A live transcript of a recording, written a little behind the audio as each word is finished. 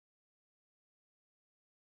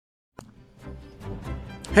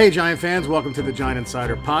Hey, Giant fans, welcome to the Giant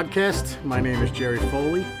Insider podcast. My name is Jerry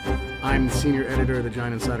Foley. I'm the senior editor of the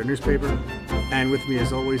Giant Insider newspaper. And with me,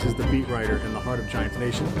 as always, is the beat writer in the heart of Giants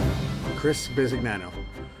Nation, Chris Bisignano.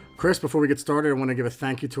 Chris, before we get started, I want to give a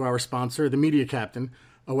thank you to our sponsor, The Media Captain,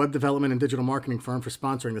 a web development and digital marketing firm, for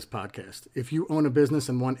sponsoring this podcast. If you own a business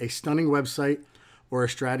and want a stunning website or a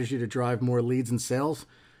strategy to drive more leads and sales,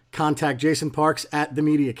 contact Jason Parks at The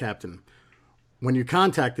Media Captain. When you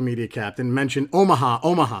contact The Media Captain, mention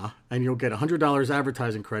Omaha, and you'll get $100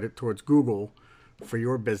 advertising credit towards Google for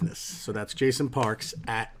your business. So that's Jason Parks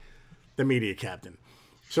at The Media Captain.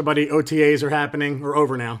 So, buddy, OTAs are happening, or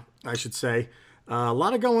over now, I should say. A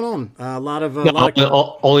lot of going on.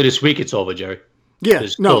 Only this week it's over, Jerry. Yeah,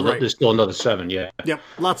 there's still another 7. Yeah. Yep.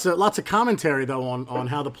 Lots of commentary though on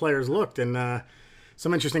how the players looked, and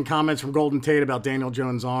some interesting comments from Golden Tate about Daniel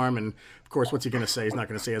Jones' arm, and of course, what's he going to say? He's not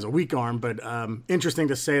going to say he has a weak arm, but interesting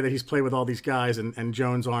to say that he's played with all these guys, and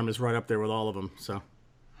Jones' arm is right up there with all of them. So,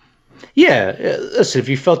 yeah, listen, if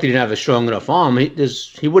he felt he didn't have a strong enough arm,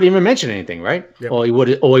 he wouldn't even mention anything, right? Yep. Or he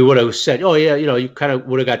would have said, "Oh yeah, you kind of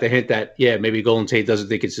would have got the hint that maybe Golden Tate doesn't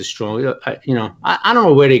think it's as strong." I don't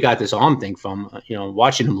know where they got this arm thing from.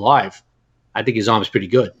 Watching him live, I think his arm is pretty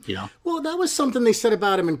good. Well, that was something they said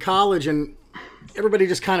about him in college, and everybody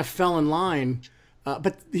just kind of fell in line.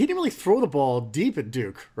 But he didn't really throw the ball deep at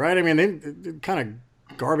Duke, right? I mean, they kind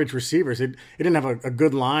of garbage receivers. He didn't have a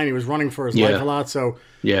good line. He was running for his life a lot. So,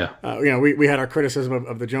 we had our criticism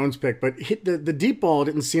of the Jones pick, but the deep ball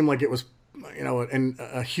didn't seem like it was,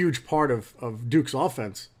 a huge part of Duke's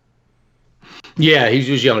offense. Yeah, he's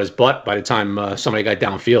usually on his butt by the time somebody got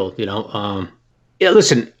downfield.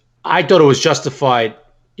 Listen, I thought it was justified.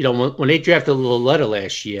 When they drafted Lauletta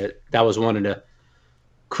last year, that was one of the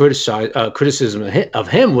criticism of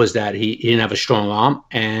him was that he didn't have a strong arm,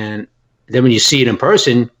 and then when you see it in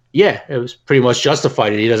person, it was pretty much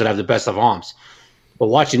justified that he doesn't have the best of arms. But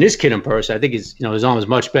watching this kid in person, I think his arm is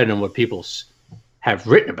much better than what people have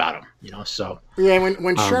written about him. So when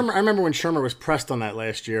Shurmur, I remember when Shurmur was pressed on that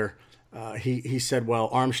last year, he said, "Well,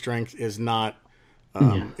 arm strength is not."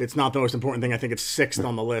 It's not the most important thing. I think it's 6th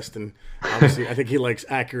on the list, and obviously, I think he likes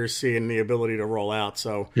accuracy and the ability to roll out.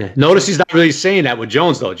 So, notice he's not really saying that with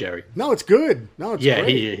Jones, though, Jerry. No, it's good. No, it's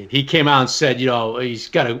great. He came out and said, he's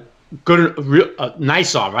got a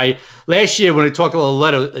nice arm, right? Last year when he talked about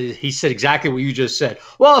Lauletta, he said exactly what you just said.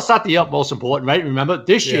 Well, it's not the utmost important, right? Remember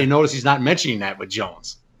this year, notice he's not mentioning that with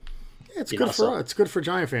Jones. Yeah, it's good for us. It's good for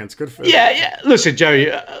Giant fans. Good for Listen, Jerry,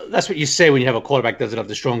 that's what you say when you have a quarterback that doesn't have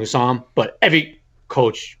the strongest arm, but every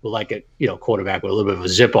coach will like a quarterback with a little bit of a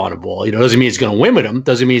zip on the ball. Doesn't mean he's going to win with him.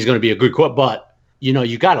 Doesn't mean he's going to be a good quarterback. But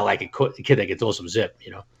you got to like a kid that can throw some zip.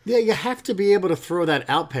 Yeah, you have to be able to throw that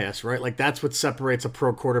out pass, right? Like that's what separates a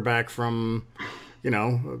pro quarterback from, a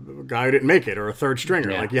guy who didn't make it or a third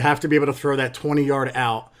stringer. Yeah. Like you have to be able to throw that 20-yard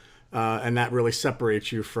out, and that really separates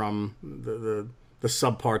you from the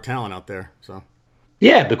subpar talent out there. So.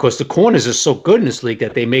 Yeah, because the corners are so good in this league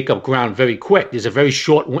that they make up ground very quick. There's a very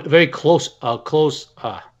short, very close,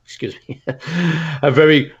 a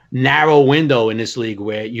very narrow window in this league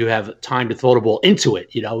where you have time to throw the ball into it.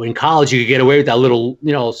 In college, you could get away with that little,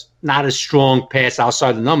 not as strong pass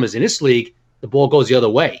outside the numbers. In this league, the ball goes the other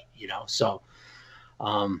way, So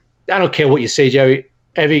I don't care what you say, Jerry.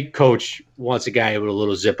 Every coach wants a guy with a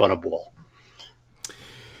little zip on a ball.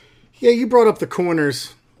 Yeah, you brought up the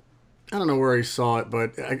corners. I don't know where he saw it,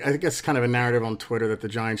 but I guess it's kind of a narrative on Twitter that the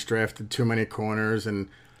Giants drafted too many corners, and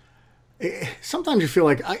sometimes you feel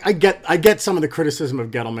like I get some of the criticism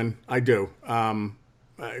of Gettleman. I do.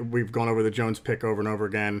 We've gone over the Jones pick over and over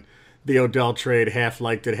again. The Odell trade, half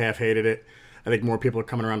liked it, half hated it. I think more people are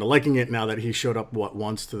coming around to liking it now that he showed up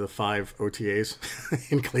once to the 5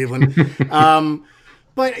 OTAs in Cleveland.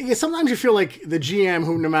 But sometimes you feel like the GM,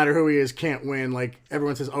 who no matter who he is, can't win. Like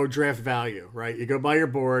everyone says, draft value, right? You go by your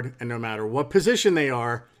board, and no matter what position they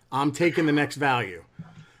are, I'm taking the next value.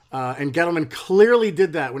 And Gettleman clearly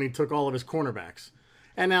did that when he took all of his cornerbacks.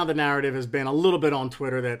 And now the narrative has been a little bit on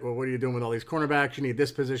Twitter that, well, what are you doing with all these cornerbacks? You need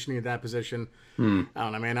this position, you need that position. I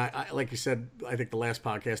don't know, man. I like you said, I think the last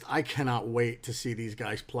podcast, I cannot wait to see these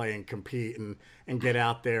guys play and compete and get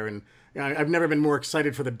out there. And I've never been more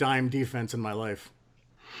excited for the dime defense in my life.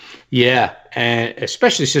 Yeah, and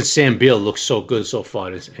especially since Sam Beal looks so good so far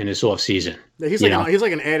in this offseason. He's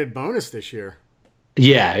like an added bonus this year.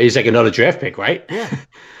 Yeah, he's like another draft pick, right? Yeah.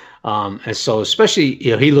 And so especially,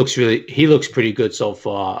 he looks pretty good so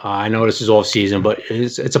far. I know this is off season, but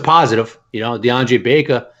it's a positive. DeAndre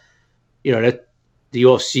Baker, that the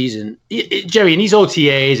off season, Jerry, in these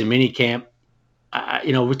OTAs and minicamp,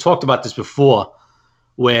 we talked about this before,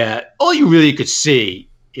 where all you really could see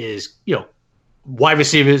is wide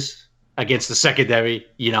receivers against the secondary,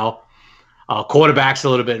 quarterbacks a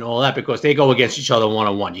little bit and all that, because they go against each other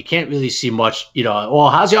one-on-one. You can't really see much, well,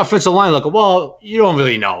 how's the offensive line look? Well, you don't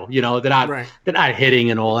really know, they're not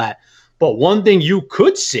hitting and all that. But one thing you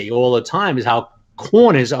could see all the time is how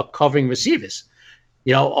corners are covering receivers.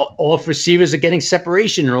 All receivers are getting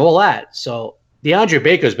separation and all that. So DeAndre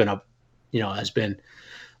Baker's been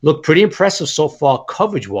looked pretty impressive so far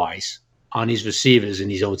coverage-wise on these receivers in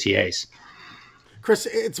these OTAs. Chris,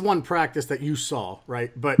 it's one practice that you saw,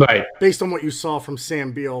 right? But right. Based on what you saw from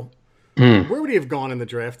Sam Beal, where would he have gone in the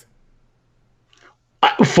draft?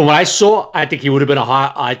 From what I saw, I think he would have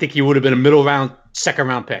been a middle round, second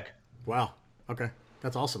round pick. Wow. Okay,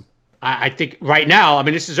 that's awesome. I think right now, I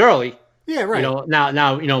mean, this is early. Yeah, right.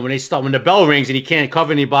 Now, when the bell rings and he can't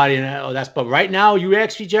cover anybody, but right now, you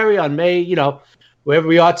ask me, Jerry, on May, wherever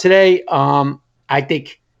we are today, I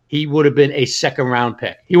think he would have been a second round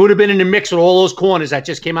pick. He would have been in the mix with all those corners that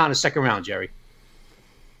just came out in the second round, Jerry.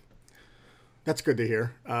 That's good to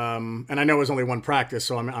hear. And I know it was only one practice,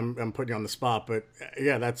 so I'm putting you on the spot. But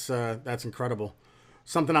yeah, that's incredible.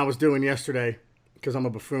 Something I was doing yesterday, because I'm a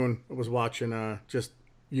buffoon, I was watching just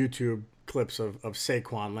YouTube clips of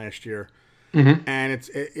Saquon last year, and it's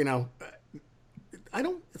not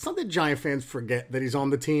that Giant fans forget that he's on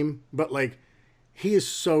the team, but like he is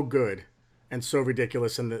so good and so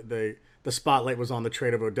ridiculous, and the spotlight was on the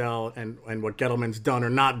trade of Odell and what Gettleman's done or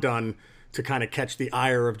not done to kind of catch the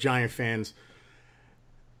ire of Giant fans.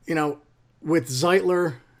 With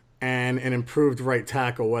Zeitler and an improved right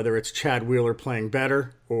tackle, whether it's Chad Wheeler playing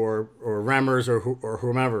better or Remmers or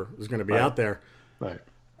whomever is going to be out there. Right.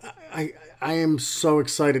 I am so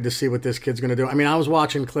excited to see what this kid's going to do. I mean, I was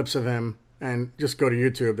watching clips of him, and just go to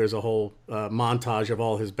YouTube. There's a whole montage of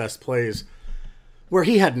all his best plays where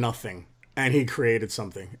he had nothing and he created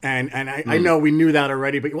something. And I know we knew that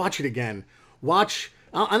already, but watch it again.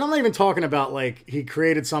 I'm not even talking about like he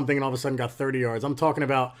created something and all of a sudden got 30 yards. I'm talking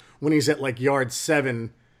about when he's at like yard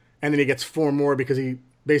 7 and then he gets 4 more because he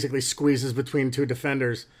basically squeezes between 2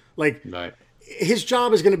 defenders. Like his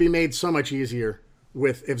job is going to be made so much easier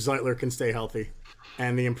if Zeitler can stay healthy,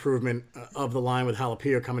 and the improvement of the line with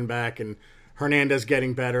Jalapeno coming back and Hernandez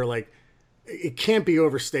getting better. Like it can't be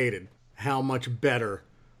overstated how much better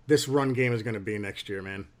this run game is going to be next year,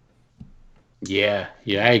 man. Yeah,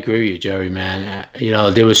 I agree with you, Jerry, man.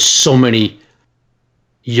 There was so many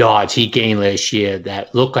yards he gained last year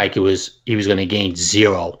that looked like he was going to gain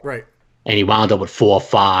 0. Right. And he wound up with 4 or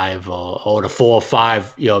 5, or the 4 or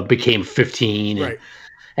 5, became 15. Right.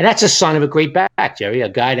 And that's a sign of a great back, Jerry, a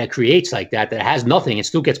guy that creates like that has nothing and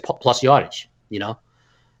still gets plus yardage,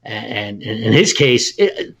 And in his case,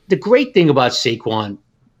 the great thing about Saquon,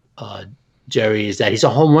 Jerry, is that he's a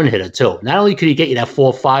home run hitter too. Not only could he get you that 4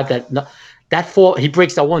 or 5, that 4, he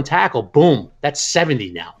breaks that one tackle, boom, that's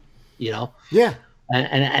 70 now, Yeah.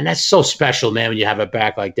 And that's so special, man, when you have a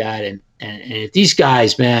back like that. And if these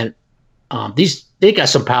guys, man, they got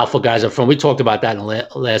some powerful guys up front. We talked about that in the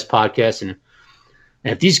last podcast, and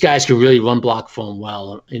if these guys can really run block for him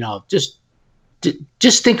well, just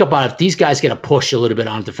think about if these guys get a push a little bit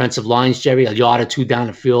on defensive lines, Jerry, a yard or 2 down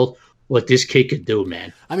the field, what this kid could do,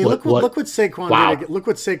 man. I mean, look what Saquon did. Look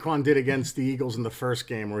what Saquon did against the Eagles in the first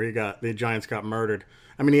game where the Giants got murdered.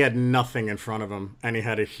 I mean, he had nothing in front of him, and he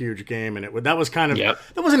had a huge game. And that was kind of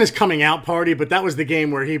that wasn't his coming out party, but that was the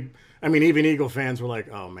game where even Eagle fans were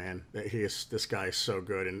like, "Oh man, this guy is so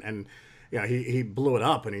good." And yeah, he blew it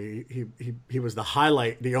up, and he was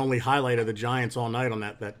the only highlight of the Giants all night on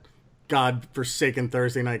that godforsaken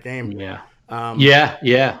Thursday night game. Yeah.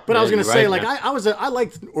 But I was going to say, like, I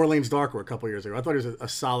liked Orleans Darkwa a couple years ago. I thought he was a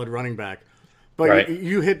solid running back. But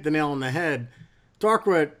you hit the nail on the head.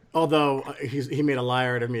 Darkwa, although he made a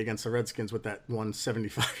liar out of me against the Redskins with that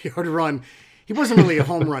 175-yard run, he wasn't really a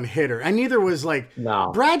home run hitter. And neither was,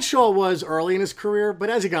 Bradshaw was early in his career, but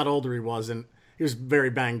as he got older, he wasn't. He was very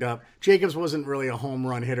banged up. Jacobs wasn't really a home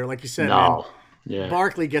run hitter. Like you said, man. Yeah.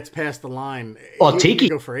 Barkley gets past the line. Well, Tiki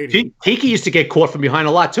go for 80. Tiki used to get caught from behind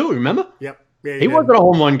a lot too. Remember? Yep. Yeah, he wasn't a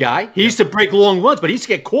home run guy. He used to break long runs, but he used to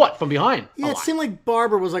get caught from behind. Yeah, it seemed like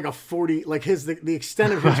Barber was like a 40. Like the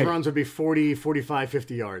extent of his runs would be 40, 45,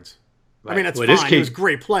 50 yards. Right. I mean, that's fine. He was a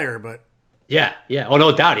great player, but yeah. Oh,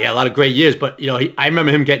 no doubt, he had a lot of great years. But I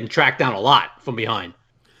remember him getting tracked down a lot from behind.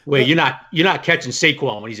 Where you're not catching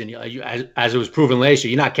Saquon when he's in as it was proven last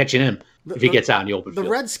year. You're not catching him. If he gets out in the open field. The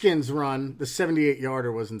Redskins run, the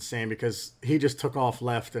 78-yarder was insane because he just took off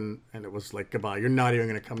left and it was like, goodbye. You're not even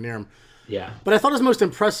going to come near him. Yeah. But I thought his most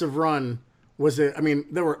impressive run was there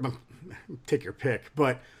were take your pick,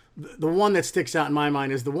 but the one that sticks out in my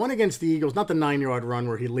mind is the one against the Eagles, not the 9-yard run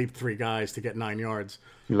where he leaped 3 guys to get 9 yards,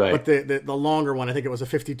 Right. but the longer one. I think it was a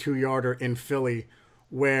 52-yarder in Philly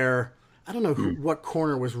where I don't know what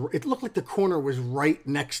corner was. It looked like the corner was right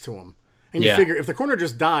next to him, and you figure if the corner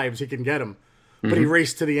just dives, he can get him. But he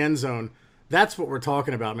raced to the end zone. That's what we're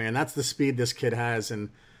talking about, man. That's the speed this kid has, and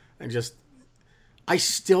just I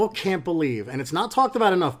still can't believe, and it's not talked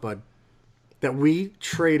about enough, bud, that we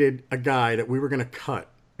traded a guy that we were going to cut,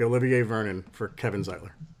 Olivier Vernon, for Kevin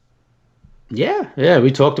Zeitler. Yeah,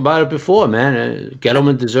 we talked about it before, man.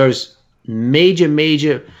 Gettleman deserves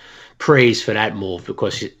major praise for that move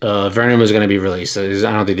because Vernon was going to be released. I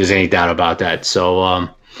don't think there's any doubt about that. So,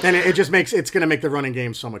 and it just it's going to make the running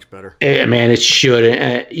game so much better. Man, it should.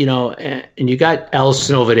 And you got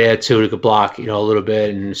Ellison over there too, who could block, a little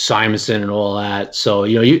bit, and Simonson and all that. So,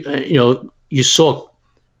 you saw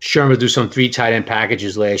Sherman do some 3 tight end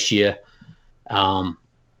packages last year.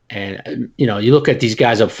 And you look at these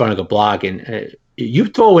guys up front of the block, and you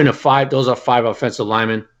throw in those are 5 offensive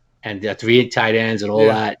linemen and 3 tight ends and all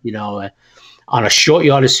that, on a short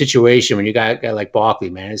yardage situation when you got a guy like Barkley,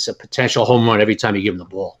 man, it's a potential home run every time you give him the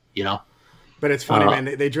ball, But it's funny,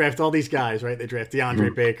 man. They draft all these guys, right? They draft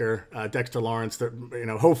DeAndre Baker, Dexter Lawrence.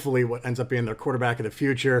 Hopefully what ends up being their quarterback of the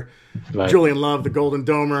future. Right. Julian Love, the Golden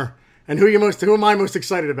Domer. And who am I most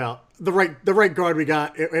excited about? The right guard we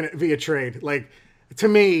got via trade. Like, to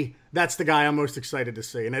me, that's the guy I'm most excited to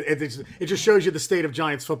see. And it just shows you the state of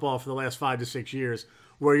Giants football for the last 5 to 6 years,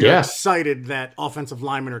 where you're excited that offensive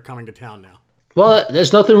linemen are coming to town now. Well,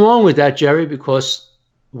 there's nothing wrong with that, Jerry, because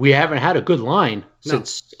we haven't had a good line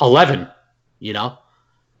since 11,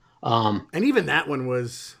 And even that one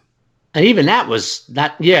was... And even that was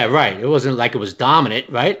not... Yeah, right. It wasn't like it was dominant,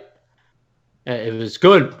 right? It was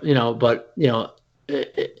good, but,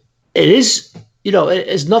 it is...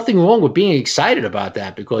 there's nothing wrong with being excited about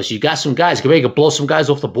that because you got some guys ready to blow some guys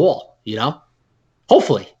off the ball,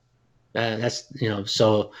 hopefully. That's,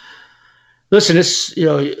 so listen, this,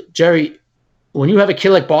 Jerry, when you have a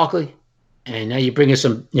kid like Barkley and now you bring in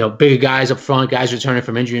some, bigger guys up front, guys returning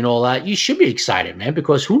from injury and all that, you should be excited, man,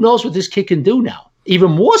 because who knows what this kid can do now,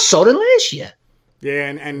 even more so than last year. Yeah.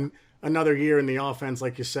 And another year in the offense,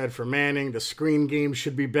 like you said, for Manning, the screen game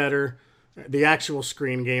should be better. The actual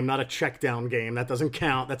screen game, not a check down game. That doesn't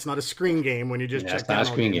count. That's not a screen game when you just check down. That's not a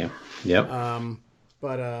screen game. Yep.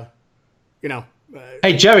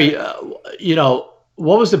 Hey, Jerry,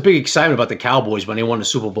 what was the big excitement about the Cowboys when they won the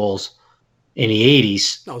Super Bowls in the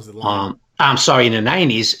 80s? That was the line. I'm sorry, in the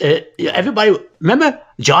 90s. Everybody, remember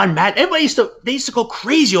John Madden? Everybody used to go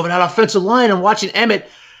crazy over that offensive line and watching Emmett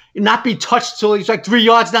not be touched till he's like 3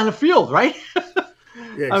 yards down the field, right?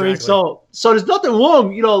 Yeah, exactly. I mean, so there's nothing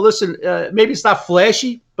wrong. Listen, maybe it's not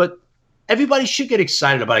flashy, but everybody should get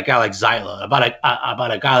excited about a guy like Zeitler,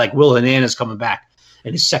 about a guy like Will Hernandez coming back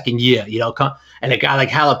in his second year, and a guy like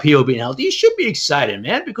Jalapeno being healthy. You should be excited,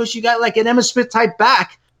 man, because you got like an Emmitt Smith type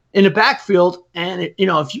back in the backfield, and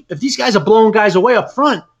if these guys are blowing guys away up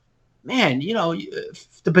front, man,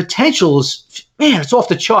 the potential is, man, it's off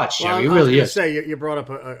the charts, Jerry. It really is. Say you brought up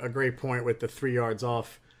a great point with the 3 yards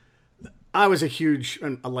off. I was a huge,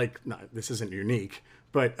 this isn't unique,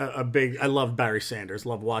 but I loved Barry Sanders,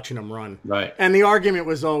 loved watching him run. Right. And the argument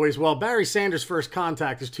was always, well, Barry Sanders' first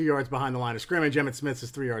contact is 2 yards behind the line of scrimmage. Emmitt Smith's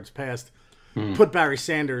is 3 yards past. Put Barry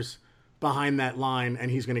Sanders behind that line, and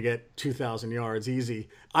he's going to get 2,000 yards easy.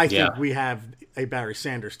 I think we have a Barry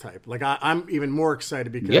Sanders type. Like, I'm even more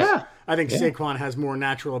excited because I think Saquon has more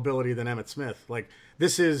natural ability than Emmitt Smith. Like,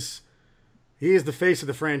 he is the face of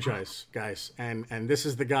the franchise, guys, and this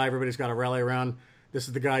is the guy everybody's got to rally around. This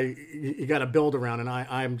is the guy you got to build around, and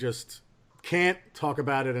I'm just can't talk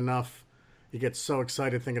about it enough. You get so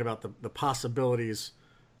excited thinking about the possibilities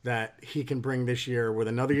that he can bring this year with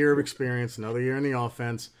another year of experience, another year in the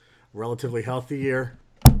offense, relatively healthy year,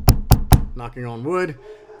 knocking on wood.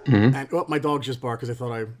 Mm-hmm. And my dogs just barked because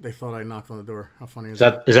they thought I knocked on the door. How funny is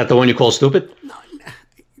that? Is that the one you call stupid? No.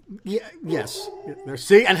 Yeah. Yes.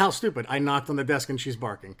 See, and how stupid! I knocked on the desk and she's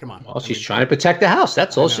barking. Come on. Well, she's trying to protect the house.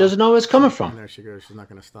 That's all. She doesn't know where it's coming from. And there she goes. She's not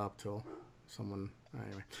going to stop till someone.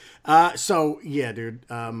 Anyway. So yeah, dude.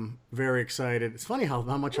 Very excited. It's funny how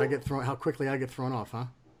much I get thrown, how quickly I get thrown off, huh?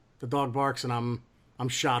 The dog barks and I'm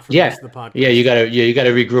shot for the rest of the podcast. Yeah, you gotta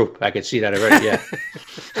regroup. I could see that already. Yeah.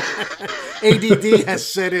 ADD has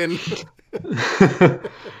set in.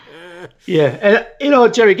 Yeah,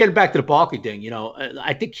 and Jerry, getting back to the Barkley thing,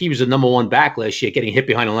 I think he was the number one back last year, getting hit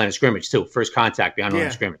behind the line of scrimmage too, first contact behind the line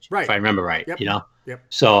of scrimmage, right. If I remember right. Yep. Yep.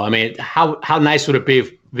 So I mean, how nice would it be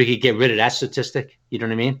if we could get rid of that statistic? You know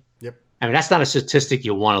what I mean? Yep. I mean, that's not a statistic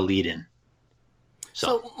you want to lead in.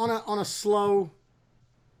 So on a slow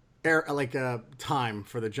time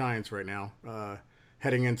for the Giants right now,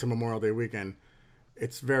 heading into Memorial Day weekend.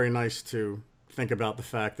 It's very nice to think about the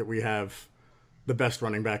fact that we have the best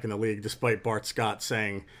running back in the league, despite Bart Scott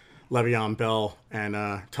saying Le'Veon Bell and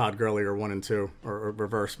Todd Gurley are 1 and 2, or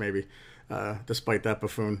reverse maybe. Despite that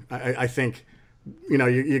buffoon, I think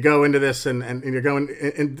you go into this and you're going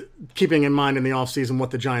and keeping in mind in the offseason what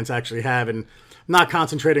the Giants actually have and not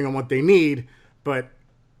concentrating on what they need, but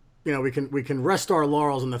we can rest our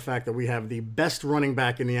laurels in the fact that we have the best running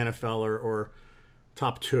back in the NFL or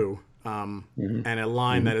top 2. And a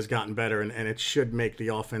line that has gotten better, and it should make the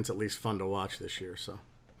offense at least fun to watch this year. So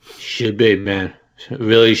should be, man. It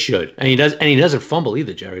really should. And he doesn't fumble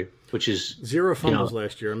either, Jerry, which is 0 fumbles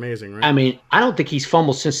last year. Amazing, right? I mean, I don't think he's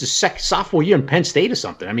fumbled since his sophomore year in Penn State or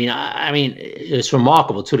something. I mean, it's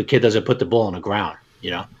remarkable too. The kid doesn't put the ball on the ground,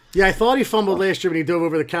 Yeah, I thought he fumbled last year when he dove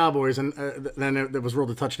over the Cowboys, and then it was ruled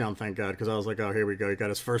a touchdown. Thank God, because I was like, oh, here we go. He got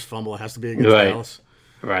his first fumble. It has to be against Dallas.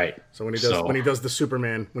 Right. So when he does the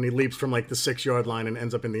Superman, when he leaps from like the 6-yard line and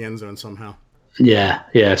ends up in the end zone somehow. Yeah.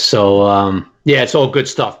 So it's all good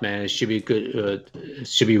stuff, man. It should be good. It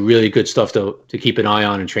should be really good stuff to keep an eye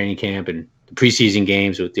on in training camp and the preseason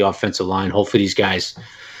games with the offensive line. Hopefully these guys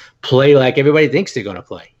play like everybody thinks they're going to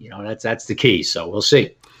play. That's the key. So we'll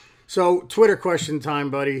see. So Twitter question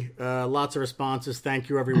time, buddy. Lots of responses. Thank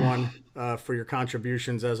you, everyone, for your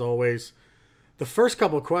contributions as always. The first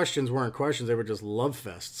couple of questions weren't questions; they were just love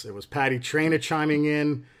fests. It was Patty Traina chiming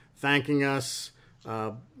in, thanking us.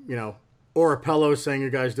 Orapello saying you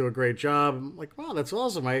guys do a great job. I'm like, wow, that's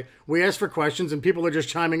awesome. We asked for questions, and people are just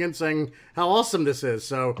chiming in saying how awesome this is.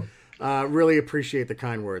 So, really appreciate the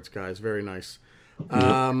kind words, guys. Very nice.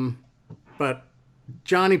 But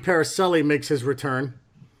Johnny Paracelli makes his return.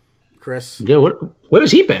 Chris, yeah, what has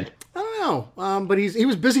he been? I don't know. But he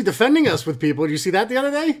was busy defending us with people. Did you see that the other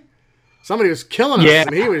day? Somebody was killing us,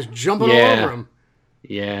 and he was jumping all over him.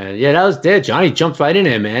 Yeah, that was dead. Johnny jumped right in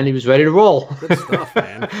there, man. He was ready to roll. Good stuff,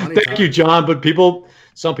 man. Thank you, John. But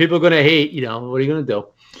some people are going to hate. What are you going to do?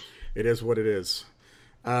 It is what it is.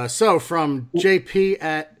 So from JP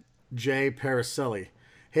at J Paracelli.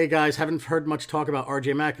 Hey, guys, haven't heard much talk about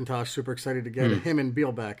RJ McIntosh. Super excited to get him and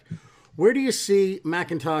Beal back. Where do you see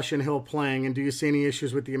McIntosh and Hill playing, and do you see any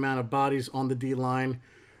issues with the amount of bodies on the D-line?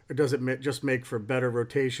 Or does it just make for better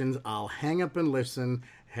rotations? I'll hang up and listen.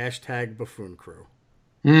 # buffoon crew.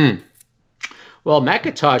 Well,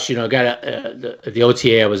 McIntosh, got the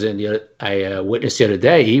OTA I was in. I witnessed the other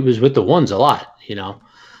day. He was with the ones a lot. He's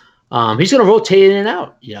going to rotate in and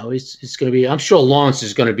out. It's going to be. I'm sure Lawrence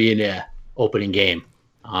is going to be in there opening game.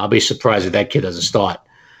 I'll be surprised if that kid doesn't start.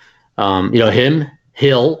 Him,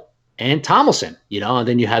 Hill, and Tomlinson. And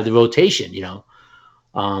then you have the rotation.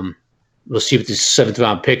 We'll see what the 7th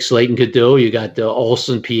round pick Slayton could do. You got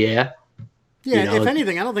Olsen, Pierre. Yeah, if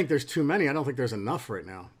anything, I don't think there's too many. I don't think there's enough right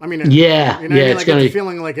now. I mean, it's going to be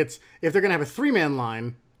feeling like if they're going to have a 3-man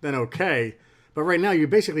line, then okay. But right now, you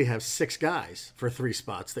basically have 6 guys for 3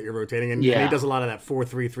 spots that you're rotating, and he does a lot of that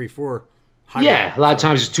 4-3-3-4. Yeah, a lot of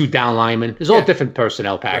times it's 2 down linemen. There's all different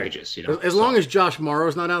personnel packages. Right. As long as Josh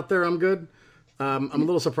Morrow's not out there, I'm good. I'm a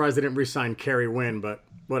little surprised they didn't re-sign Kerry Wynn, but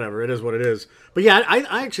whatever, it is what it is. But yeah,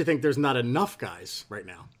 I actually think there's not enough guys right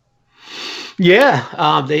now. Yeah,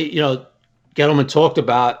 Gettleman talked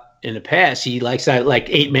about in the past. He likes that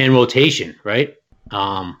 8-man rotation, right?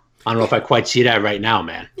 I don't know if I quite see that right now,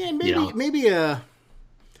 man. Yeah, maybe I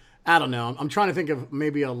don't know. I'm trying to think of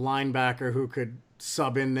maybe a linebacker who could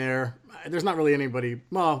sub in there. There's not really anybody.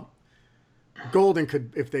 Well, Golden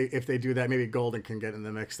could, if they do that, maybe Golden can get in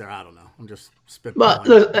the mix there. I don't know. I'm just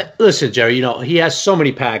spitballing. But listen, Jerry, he has so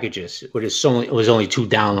many packages. It was only 2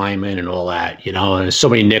 down linemen and all that, and there's so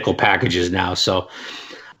many nickel packages now. So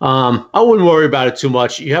I wouldn't worry about it too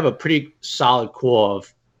much. You have a pretty solid core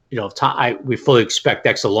of, we fully expect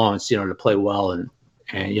Dexter Lawrence, to play well, and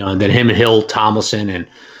then him and Hill, Tomlinson,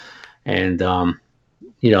 and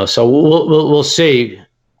so we'll see.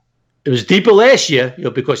 It was deeper last year,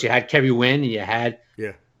 because you had Kerry Wynn and you had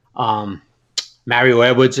Mario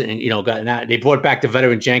Edwards, and they brought back the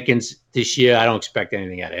veteran Jenkins this year. I don't expect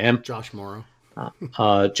anything out of him. Josh Morrow.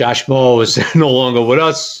 Josh Morrow is no longer with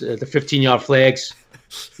us. The 15-yard flags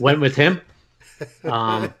went with him.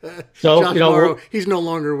 So Josh Morrow, he's no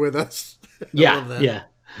longer with us. Yeah.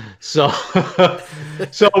 So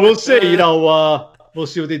we'll see. We'll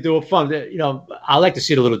see what they do with fun. I like to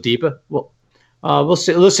see it a little deeper. Well, we'll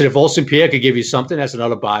see. Listen, if Olsen Pierre could give you something, that's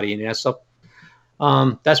another body in there. So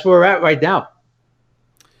that's where we're at right now.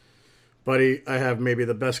 Buddy, I have maybe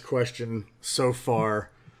the best question so far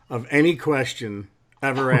of any question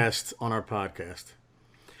ever asked on our podcast.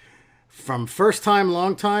 From First Time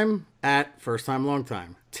Long Time at First Time Long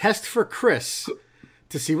Time. Test for Chris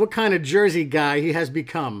to see what kind of Jersey guy he has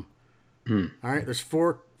become. All right, there's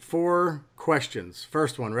four questions.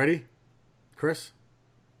 First one, ready? Chris?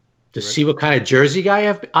 To see what kind of Jersey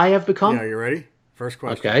guy I have become? Yeah, you ready? First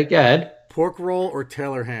question. Okay, go ahead. Pork roll or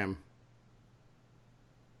Taylor ham?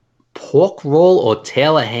 Pork roll or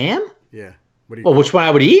Taylor ham? Yeah. What do you Oh, which one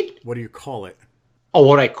I would eat? What do you call it? Oh,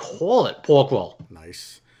 what I call it? Pork roll.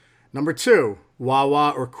 Nice. Number 2,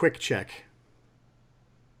 Wawa or Quick Check?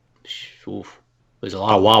 Oof. There's a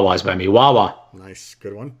lot of Wawas by me. Wawa. Nice.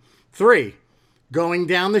 Good one. 3, going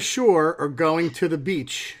down the shore or going to the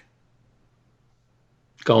beach?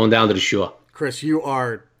 Going down to the shore. Chris, you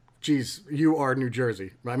are New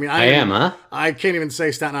Jersey. I mean, I am, huh? I can't even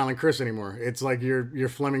say Staten Island Chris anymore. It's like you're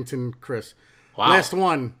Flemington Chris. Wow. Last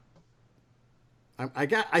one. I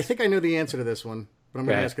think I know the answer to this one, but I'm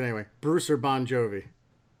going to ask it anyway. Bruce or Bon Jovi?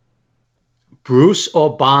 Bruce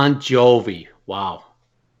or Bon Jovi? Wow.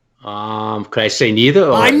 Could I say neither?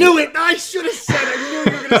 Or... I knew it. I should have said. I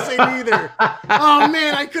knew you were going to say neither. Oh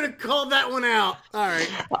man, I could have called that one out. All right.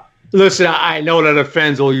 Listen, I know that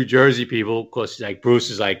offends all you Jersey people because like Bruce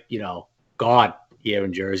is like God here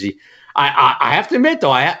in Jersey. I have to admit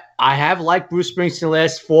though, I have liked Bruce Springsteen the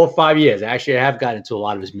last 4 or 5 years. Actually, I have gotten into a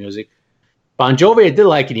lot of his music. Bon Jovi, I did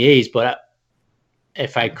like in the 80s, but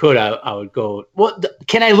if I could, I would go. Well,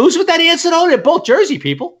 can I lose with that answer though? They're both Jersey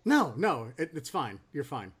people. No, it's fine. You're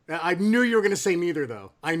fine. I knew you were going to say neither,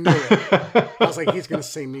 though. I knew it. I was like, he's going to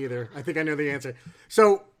say neither. I think I know the answer.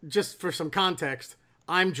 So, just for some context,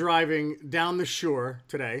 I'm driving down the shore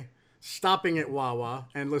today, stopping at Wawa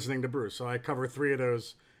and listening to Bruce. So I cover 3 of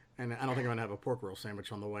those, and I don't think I'm going to have a pork roll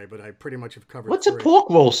sandwich on the way, but I pretty much have covered. What's 3. a pork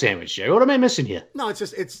roll sandwich, Jerry? What am I missing here? No, it's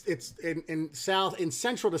just it's in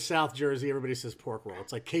central to South Jersey. Everybody says pork roll.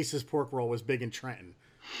 It's like Case's pork roll was big in Trenton.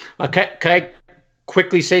 Okay, can I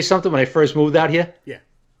quickly say something? When I first moved out here, Yeah.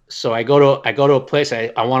 So I go to a place.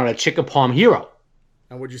 I wanted a chicken palm hero.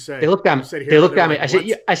 And what'd you say? They looked at me. They looked at me. I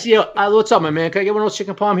said, what's up, my man? Can I get one of those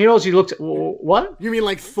chicken palm heroes? He looked. What? You mean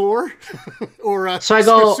like Thor, or so I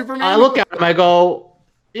go. Superman? I look at him. I go.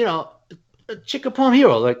 A chicken palm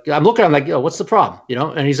hero. Like I'm looking at him. Like, what's the problem?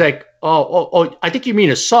 And he's like, oh. I think you mean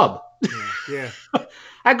a sub. Yeah.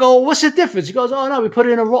 I go, what's the difference? He goes, oh no, we put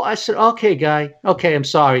it in a roll. I said, okay, guy. Okay, I'm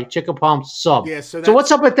sorry. Chicken palm sub. Yeah. So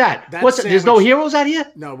what's up with that? There's no heroes out here?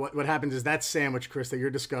 No. What happens is that sandwich, Chris, that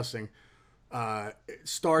you're discussing. It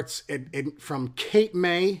starts from Cape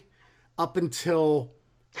May up until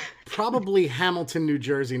probably Hamilton, New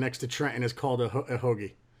Jersey, next to Trenton, is called a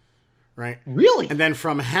hoagie, right? Really? And then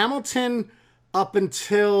from Hamilton up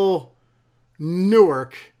until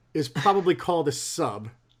Newark is probably called a sub.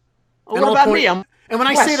 Oh, what about me? And when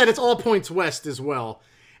I say that, it's all points west as well.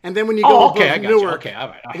 And then when you go above Newark, all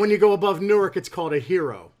right. When you go above Newark, it's called a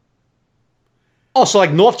hero. Oh, so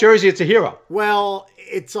like North Jersey, it's a hero. Well,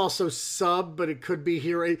 it's also sub, but it could be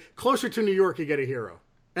hero. Closer to New York, you get a hero.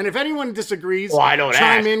 And if anyone disagrees,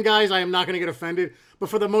 chime in, guys. I am not going to get offended. But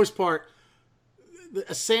for the most part,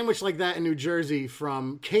 a sandwich like that in New Jersey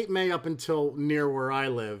from Cape May up until near where I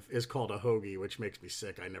live is called a hoagie, which makes me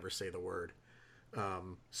sick. I never say the word.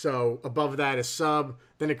 So above that is sub.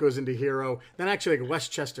 Then it goes into hero. Then actually, like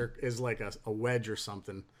Westchester is like a wedge or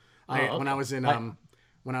something. When I was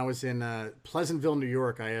in Pleasantville, New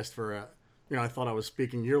York, I asked for I thought I was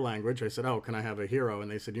speaking your language. I said, "Oh, can I have a hero?"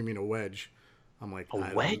 And they said, "You mean a wedge?" I'm like,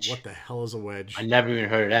 a wedge? What the hell is a wedge? I never even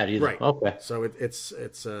heard of that either. Right. Okay. So it's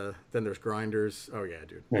then there's grinders. Oh yeah,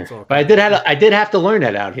 dude. It's all but I did have to learn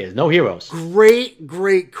that out here. No heroes.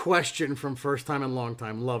 Great question from First Time and Long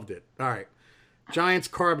Time. Loved it. All right. Giants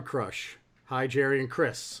Carb Crush. Hi, Jerry and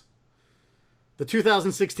Chris. The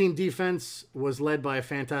 2016 defense was led by a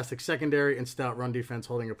fantastic secondary and stout run defense,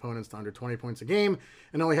 holding opponents to under 20 points a game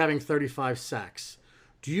and only having 35 sacks.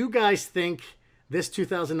 Do you guys think this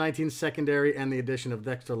 2019 secondary and the addition of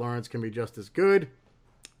Dexter Lawrence can be just as good?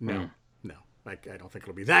 No. I don't think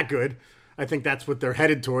it'll be that good. I think that's what they're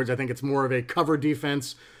headed towards. I think it's more of a cover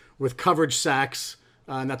defense with coverage sacks,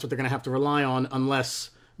 and that's what they're going to have to rely on unless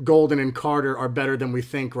Golden and Carter are better than we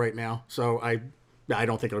think right now. So I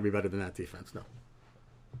don't think it'll be better than that defense, no.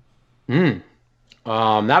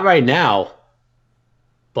 Not right now,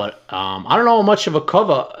 but I don't know how much of a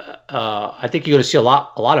cover. I think you're going to see a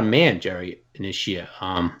lot of man, Jerry, in this year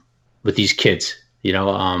with these kids.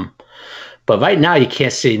 But right now you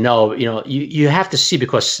can't say no. You have to see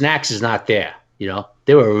because Snacks is not there.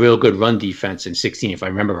 They were a real good run defense in 16, if I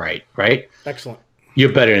remember right. Right? Excellent.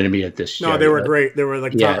 You're better than me at this. No, Jerry, they were great. They were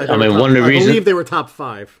like yeah. Top, one of the reasons. I believe they were top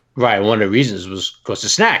 5. Right. One of the reasons was because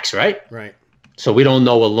of Snacks, right? Right. So we don't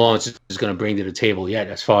know what Lawrence is going to bring to the table yet.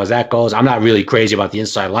 As far as that goes, I'm not really crazy about the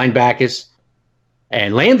inside linebackers.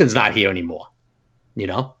 And Landon's not here anymore, you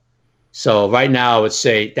know? So right now, I would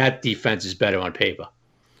say that defense is better on paper.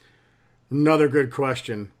 Another good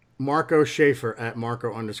question. Marco Schaefer at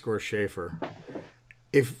Marco_Schaefer.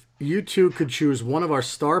 If you two could choose one of our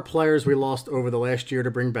star players we lost over the last year to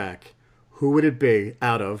bring back, who would it be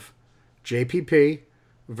out of JPP,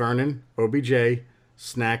 Vernon, OBJ,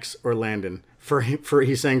 Snacks, or Landon?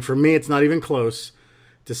 He's saying, for me, it's not even close.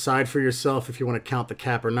 Decide for yourself if you want to count the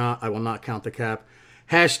cap or not. I will not count the cap.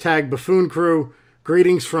 Hashtag Buffoon Crew.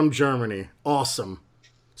 Greetings from Germany. Awesome.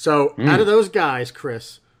 So out of those guys,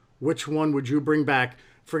 Chris, which one would you bring back?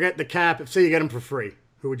 Forget the cap. Say you get him for free.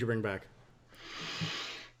 Who would you bring back?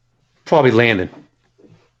 Probably Landon.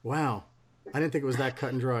 Wow. I didn't think it was that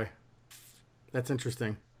cut and dry. That's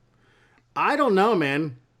interesting. I don't know,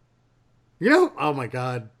 man. You know, oh my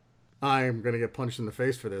God. I'm going to get punched in the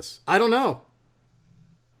face for this. I don't know.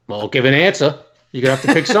 Well, give an answer. You're going to have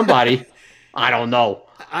to pick somebody. I don't know.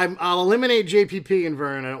 I'll eliminate JPP and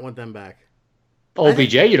Vernon. I don't want them back.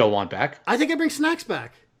 OBJ you don't want back. I think I bring Snacks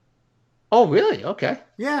back. Oh, really? Okay.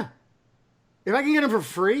 Yeah. If I can get him for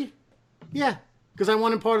free, yeah. Because I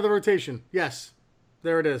want him part of the rotation. Yes.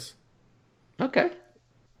 There it is. Okay.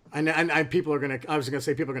 And people are going to, I was going to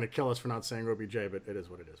say people are going to kill us for not saying OBJ, but it is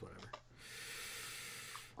what it is, whatever.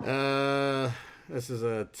 This is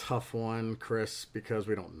a tough one, Chris, because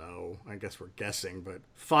we don't know. I guess we're guessing, but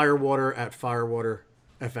Firewater at Firewater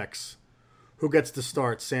FX. Who gets to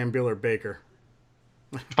start, Sam Beal or Baker?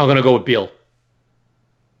 I'm going to go with Beal.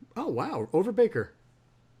 Oh, wow. Over Baker.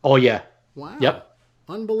 Oh, yeah. Wow. Yep.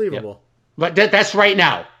 Unbelievable. But that's right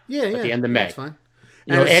now. Yeah, at the end of May. That's fine.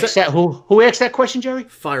 You know, who asked that question, Jerry?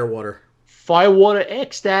 Firewater. Firewater,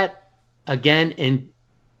 X that again in,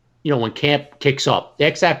 when camp kicks up.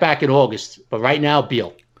 X that back in August. But right now,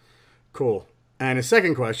 Beal. Cool. And a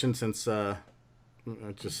second question, since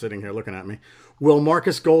just sitting here looking at me. Will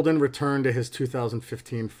Marcus Golden return to his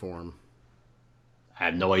 2015 form? I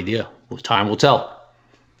have no idea. Time will tell.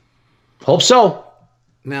 Hope so.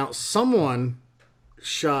 Now, someone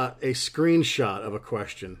shot a screenshot of a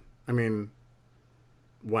question. I mean,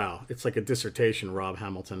 wow. It's like a dissertation, Rob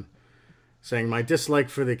Hamilton. Saying, my dislike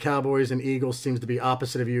for the Cowboys and Eagles seems to be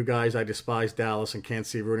opposite of you guys. I despise Dallas and can't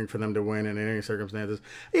see rooting for them to win in any circumstances.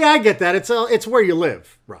 Yeah, I get that. It's where you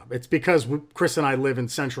live, Rob. It's because Chris and I live in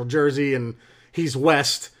central Jersey and he's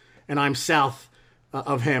west and I'm south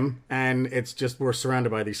of him. And it's just we're surrounded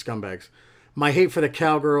by these scumbags. My hate for the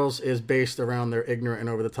Cowgirls is based around their ignorant and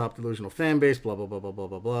over-the-top delusional fan base, blah, blah, blah, blah, blah,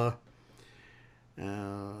 blah, blah.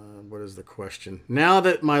 What is the question? Now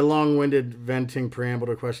that my long-winded venting preamble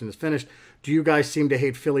to a question is finished, do you guys seem to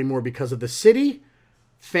hate Philly more because of the city,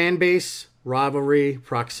 fan base, rivalry,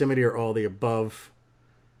 proximity, or all the above?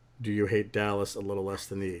 Do you hate Dallas a little less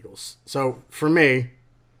than the Eagles? So, for me,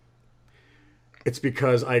 it's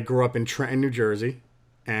because I grew up in Trenton, New Jersey,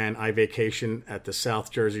 and I vacation at the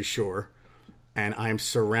South Jersey Shore. And I'm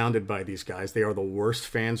surrounded by these guys. They are the worst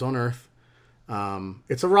fans on earth.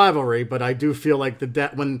 It's a rivalry, but I do feel like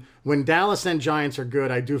when Dallas and Giants are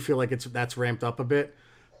good, I do feel like that's ramped up a bit.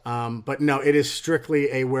 But no, it is strictly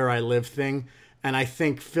a where I live thing. And I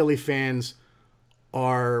think Philly fans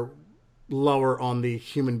are lower on the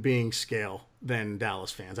human being scale than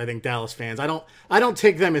Dallas fans. I think Dallas fans, I don't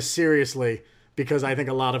take them as seriously because I think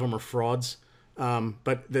a lot of them are frauds.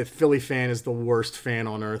 But the Philly fan is the worst fan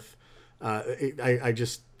on earth. I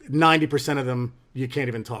just 90% of them you can't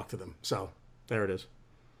even talk to them. So there it is.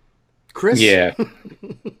 Chris? Yeah.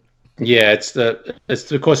 Yeah, it's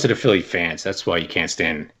the course of the Philly fans. That's why you can't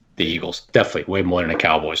stand the Eagles. Definitely way more than the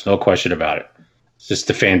Cowboys. No question about it. It's just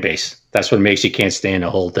the fan base. That's what makes you can't stand the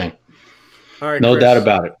whole thing. All right, no Chris, doubt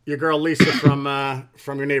about it. Your girl Lisa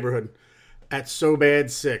from your neighborhood at So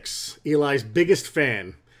Bad 6, Eli's biggest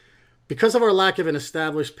fan. Because of our lack of an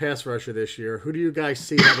established pass rusher this year, who do you guys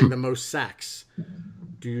see having the most sacks?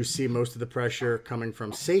 Do you see most of the pressure coming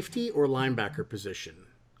from safety or linebacker position?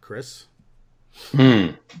 Chris?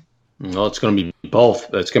 Well, it's going to be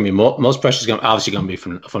both. It's going to be most pressure is obviously going to be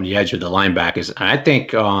from the edge of the linebackers. And I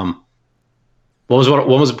think what was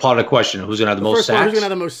the part of the question? Who's going to have the most sacks? Who's going to have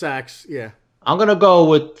the most sacks? Yeah. I'm going to go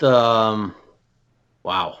with I'm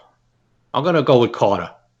going to go with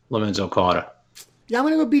Carter, Lorenzo Carter. Yeah, I'm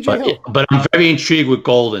going to go BJ Hill. But I'm very intrigued with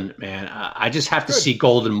Golden, man. I just have to see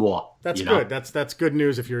Golden more. That's good. That's good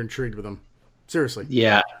news if you're intrigued with him. Seriously.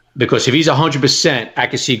 Yeah, because if he's 100%, I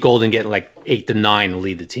could see Golden getting like 8 to 9 and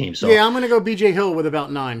lead the team. So yeah, I'm going to go BJ Hill with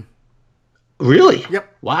about 9. Really?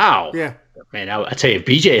 Yep. Wow. Yeah. Man, I tell you, if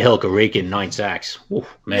BJ Hill could rake in 9 sacks, oof,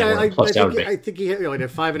 man, Yeah, what a plus that would be. I think he hit, he did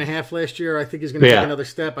 5.5 last year. I think he's going to take another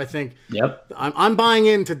step. I think. Yep. I'm buying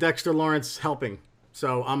into Dexter Lawrence helping,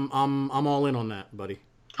 so I'm all in on that, buddy.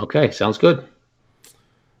 Okay, sounds good.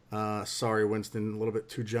 Sorry, Winston, a little bit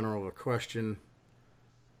too general of a question.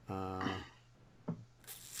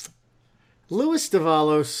 Louis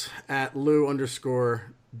Davalos at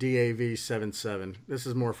Lou_DAV77. This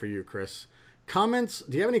is more for you, Chris. Comments?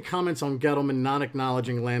 Do you have any comments on Gettleman not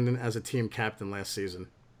acknowledging Landon as a team captain last season?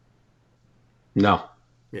 No.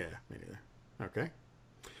 Yeah, me neither. Okay.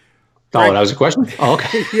 Oh, that was a question? Oh,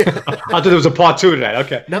 okay. Yeah. I thought there was a part 2 to that.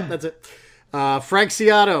 Okay. Nope, that's it. Frank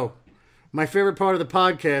Ciato. My favorite part of the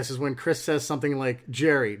podcast is when Chris says something like,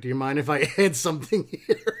 Jerry, do you mind if I add something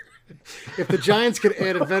here? If the Giants could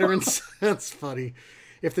add a veteran, that's funny.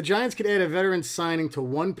 If the Giants could add a veteran signing to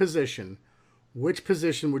one position, which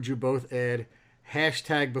position would you both add?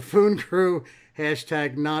 Hashtag buffoon crew.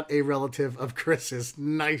 Hashtag not a relative of Chris's.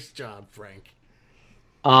 Nice job, Frank.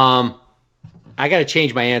 I got to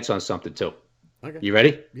change my answer on something too. Okay. You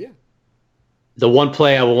ready? Yeah. The one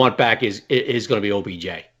play I will want back is going to be OBJ.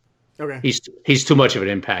 Okay. He's too much of an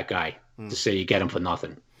impact guy to say you get him for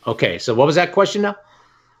nothing. Okay, so what was that question now?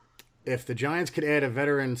 If the Giants could add a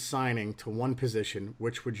veteran signing to one position,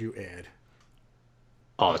 which would you add?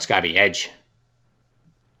 Oh, it's got to be edge.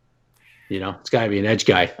 It's got to be an edge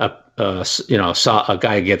guy. A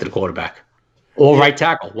guy to get to the quarterback, or right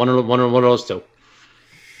tackle. One of those two.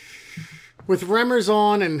 With Remmers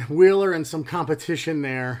on and Wheeler and some competition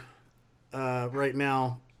there, right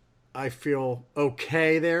now, I feel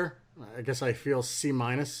okay there. I guess I feel C-.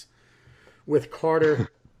 With Carter,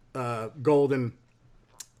 Golden,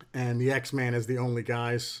 and the X-Man as the only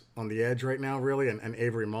guys on the edge right now, really, and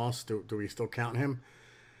Avery Moss. Do we still count him?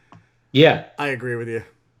 Yeah. I agree with you.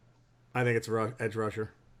 I think it's edge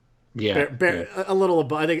rusher. Yeah, a little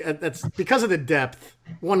above. I think that's because of the depth.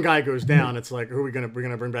 One guy goes down. It's like, who are we gonna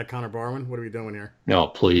bring back Connor Barwin? What are we doing here? No,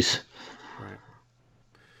 please. Right.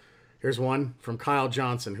 Here's one from Kyle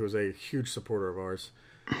Johnson, who is a huge supporter of ours.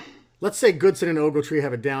 Let's say Goodson and Ogletree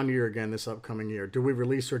have a down year again this upcoming year. Do we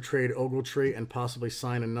release or trade Ogletree and possibly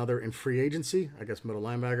sign another in free agency? I guess middle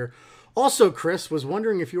linebacker. Also, Chris was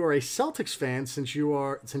wondering if you are a Celtics fan since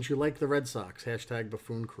you like the Red Sox. Hashtag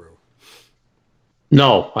buffoon crew.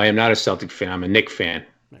 No, I am not a Celtic fan. I'm a Knicks fan.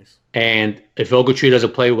 Nice. And if Ogletree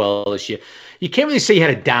doesn't play well this year, you can't really say he had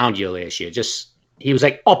a down year last year. Just he was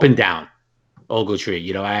like up and down.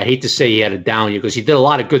 Ogletree, I hate to say he had a down year because he did a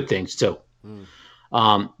lot of good things too.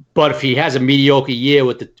 But if he has a mediocre year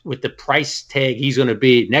with the price tag he's going to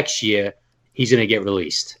be next year, he's going to get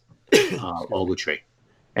released. Ogletree,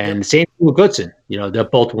 and the same thing with Goodson. They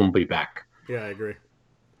both won't be back. Yeah, I agree.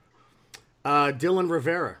 Dylan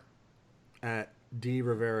Rivera at D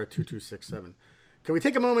Rivera 2267. Can we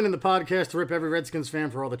take a moment in the podcast to rip every Redskins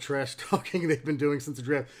fan for all the trash talking they've been doing since the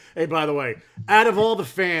draft? Hey, by the way, out of all the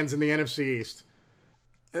fans in the NFC East,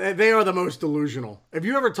 they are the most delusional. If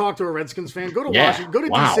you ever talk to a Redskins fan, go to Washington, go to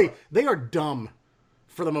DC. They are dumb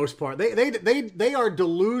for the most part. They are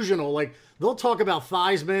delusional. Like, they'll talk about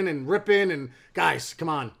Theismann and Rippon and guys, come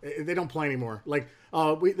on, they don't play anymore. Like,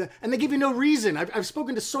 and they give you no reason. I've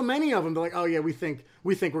spoken to so many of them. They're like, oh yeah, we think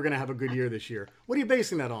we're going to have a good year this year. What are you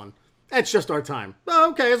basing that on? That's just our time.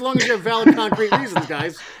 Oh, okay, as long as you have valid, concrete reasons,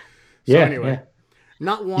 guys. So anyway,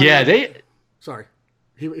 not one. Yeah, Sorry.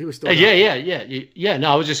 He was still. Yeah.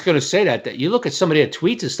 No, I was just going to say that you look at some of their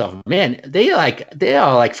tweets and stuff. Man, they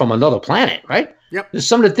are like from another planet, right? Yep.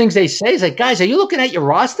 Some of the things they say is like, guys, are you looking at your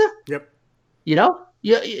roster? Yep. You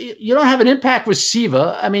don't have an impact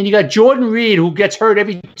receiver. I mean, you got Jordan Reed who gets hurt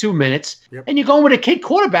every 2 minutes, and you're going with a kid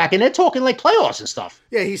quarterback, and they're talking like playoffs and stuff.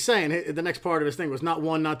 Yeah, he's saying the next part of his thing was not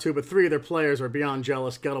one, not two, but three of their players are beyond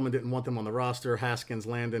jealous. Gettleman didn't want them on the roster. Haskins,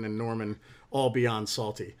 Landon, and Norman all beyond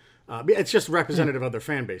salty. It's just representative of their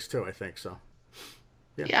fan base too, I think. So.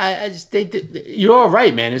 Yeah, you're all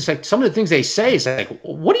right, man. It's like some of the things they say is like,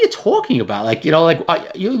 what are you talking about? Like,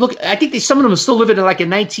 you look. I think some of them are still living in like in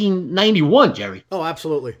 1991, Jerry. Oh,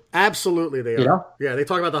 absolutely, they are. Yeah, they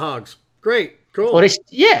talk about the Hogs. Great, cool. Well,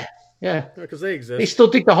 yeah, because they exist. They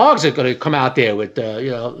still think the Hogs are going to come out there with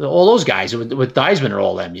all those guys with Theismann and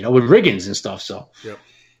all them, with Riggins and stuff. So. Yep.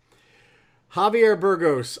 Javier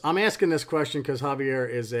Burgos. I'm asking this question because Javier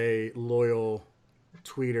is a loyal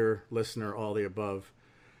tweeter, listener, all the above.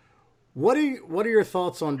 What are your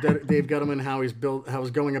thoughts on Dave Gettleman, how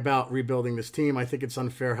he's going about rebuilding this team? I think it's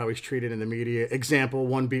unfair how he's treated in the media. Example,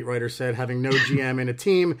 one beat writer said having no GM in a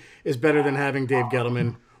team is better than having Dave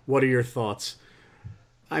Gettleman. What are your thoughts?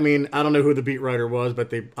 I mean, I don't know who the beat writer was, but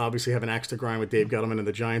they obviously have an axe to grind with Dave Gettleman and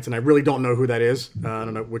the Giants, and I really don't know who that is. I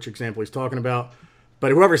don't know which example he's talking about.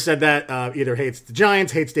 But whoever said that either hates the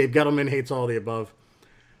Giants, hates Dave Gettleman, hates all the above.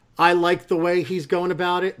 I like the way he's going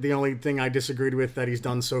about it. The only thing I disagreed with that he's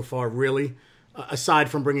done so far, really, aside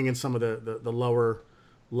from bringing in some of the lower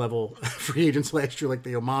level free agents last year, like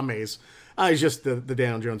the Omames, is just the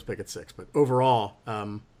Daniel Jones pick at 6. But overall,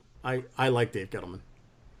 I like Dave Gettleman.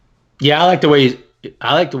 Yeah, I like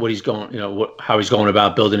what he's going. How he's going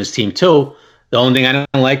about building his team too. The only thing I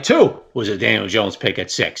don't like too was a Daniel Jones pick at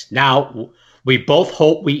 6. Now we both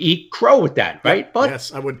hope we eat crow with that, right? But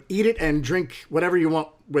yes, I would eat it and drink whatever you want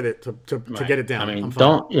with it to get it down. I mean,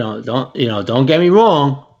 don't get me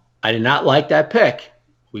wrong. I did not like that pick.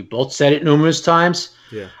 We both said it numerous times.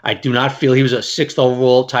 Yeah. I do not feel he was a 6th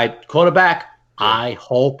overall type quarterback. Yeah. I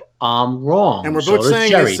hope I'm wrong. And we're both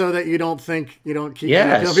saying this so that you don't keep.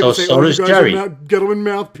 Yeah. People say, so does you guys Jerry. Are Gettleman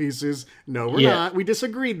mouthpieces. No, we're not. We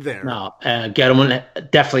disagreed there. No, Gettleman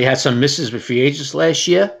definitely had some misses with free agents last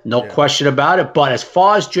year. No question about it. But as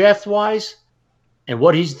far as draft wise, and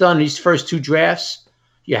what he's done these first 2 drafts,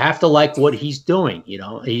 you have to like what he's doing.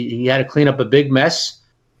 He had to clean up a big mess.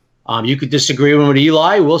 You could disagree with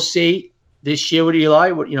Eli. We'll see this year with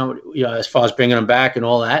Eli. As far as bringing him back and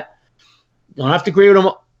all that. You don't have to agree with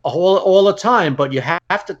him all the time, but you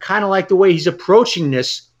have to kind of like the way he's approaching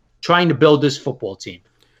this, trying to build this football team.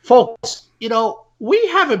 Folks, we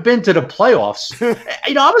haven't been to the playoffs.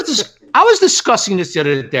 I was discussing this the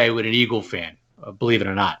other day with an Eagle fan, believe it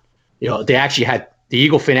or not. The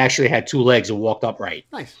Eagle fan actually had 2 legs and walked upright.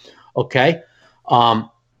 Nice. Okay.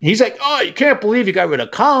 He's like, oh, you can't believe you got rid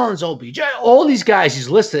of Collins, OBJ, all these guys he's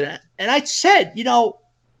listed. And I said,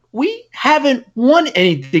 we haven't won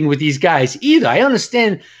anything with these guys either. I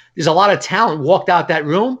understand there's a lot of talent walked out that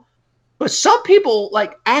room, but some people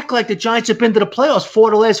act like the Giants have been to the playoffs 4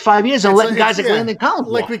 of the last 5 years and letting guys like Landon Collins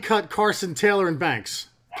walk. Like we cut Carson, Taylor, and Banks.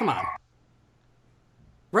 Come on.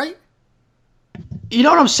 Right? You know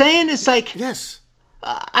what I'm saying? It's like, yes,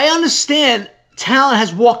 I understand talent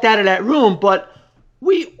has walked out of that room, but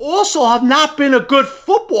we also have not been a good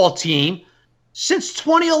football team since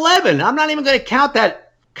 2011. I'm not even going to count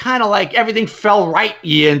that kind of like everything fell right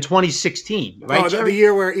year in 2016. Right? The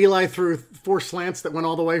year where Eli threw 4 slants that went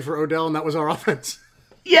all the way for Odell, and that was our offense.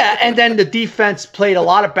 Yeah, and then the defense played a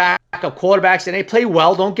lot of backup quarterbacks, and they played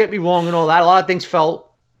well. Don't get me wrong and all that. A lot of things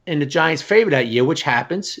fell in the Giants' favor that year, which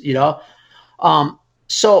happens,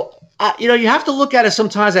 So, you have to look at it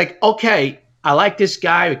sometimes like, okay, I like this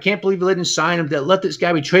guy. I can't believe we didn't sign him. That let this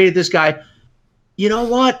guy. We traded this guy. You know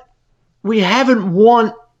what? We haven't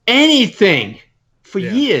won anything for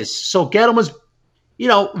years. So Gettleman's,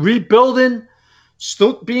 rebuilding,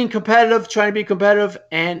 still being competitive, trying to be competitive,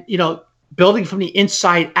 and, building from the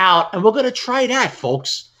inside out. And we're going to try that,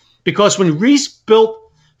 folks, because when Reese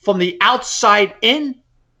built from the outside in,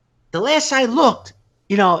 the last I looked,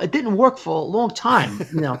 it didn't work for a long time.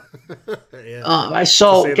 So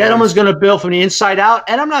Gettleman's going to build from the inside out.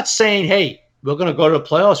 And I'm not saying, hey, we're going to go to the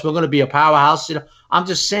playoffs. We're going to be a powerhouse. I'm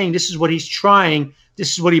just saying this is what he's trying.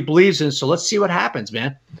 This is what he believes in. So let's see what happens,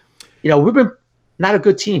 man. We've been not a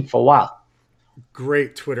good team for a while.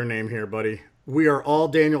 Great Twitter name here, buddy. We are all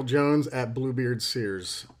Daniel Jones at Bluebeard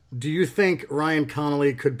Sears. Do you think Ryan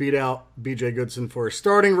Connolly could beat out B.J. Goodson for a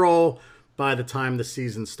starting role by the time the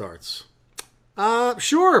season starts?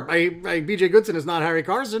 Sure. B.J. Goodson is not Harry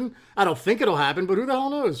Carson. I don't think it'll happen, but who the hell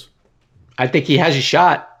knows? I think he has a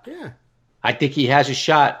shot. Yeah. I think he has a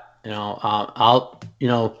shot. The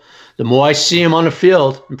more I see him on the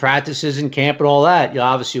field in practices and camp and all that,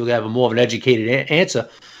 obviously you'll have more of an educated answer.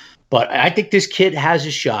 But I think this kid has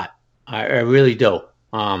a shot. I really do.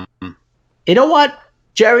 You know what,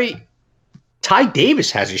 Jerry? Ty Davis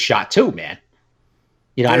has a shot too, man.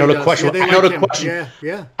 I know the question. Yeah, I know the question.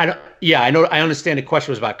 Yeah. I understand the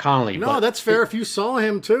question was about Connolly. No, that's fair. If you saw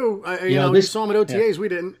him too, you saw him at OTAs. We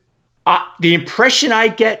didn't. The impression I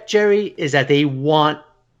get, Jerry, is that they want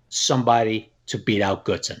somebody to beat out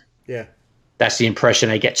Goodson. Yeah. That's the impression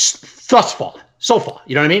I get thus far. So far.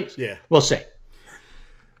 You know what I mean? Yeah. We'll see.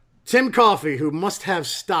 Tim Coffey, who must have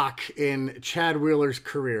stock in Chad Wheeler's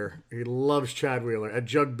career. He loves Chad Wheeler at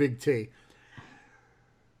Jug Big T.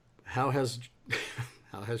 How has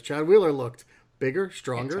Chad Wheeler looked? Bigger,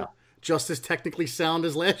 stronger, just as technically sound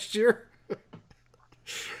as last year?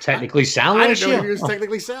 Technically sound I last didn't know year? he was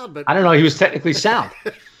technically sound, but I don't know. He was technically sound.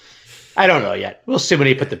 I don't know yet. We'll see when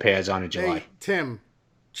they put the pads on in July. Hey, Tim,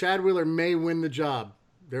 Chad Wheeler may win the job.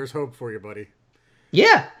 There's hope for you, buddy.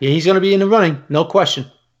 Yeah, he's going to be in the running. No question.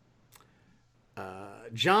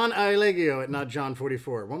 John Ailegio at Not John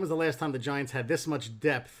 44. When was the last time the Giants had this much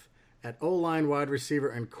depth at O-line, wide receiver,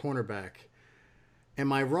 and cornerback.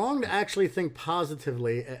 Am I wrong to actually think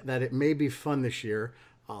positively that it may be fun this year?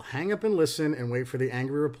 I'll hang up and listen and wait for the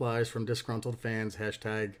angry replies from disgruntled fans.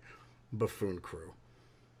 Hashtag Buffoon Crew.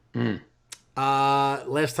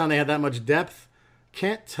 Last time they had that much depth,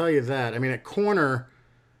 can't tell you that. I mean, at corner,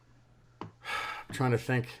 I'm trying to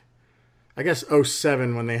think. I guess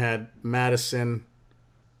 07 when they had Madison,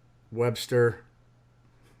 Webster.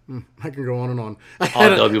 I can go on and on.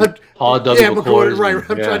 RW McCord, right.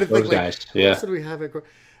 I'm trying to think. Guys. Yeah. What did we have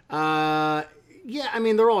at yeah, I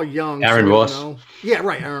mean, they're all young. Aaron so Ross. Know. Yeah,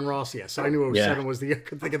 right. Aaron Ross, yeah. So I knew 07 was I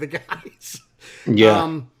could think of the guys.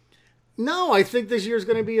 Yeah. No, I think this year's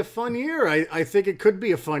going to be a fun year. I think it could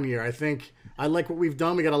be a fun year. I like what we've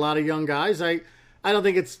done. We got a lot of young guys. I don't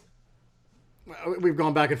think we've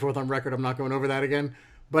gone back and forth on record. I'm not going over that again.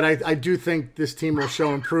 But I do think this team will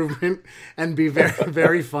show improvement and be very,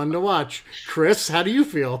 very fun to watch. Chris, how do you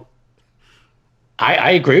feel?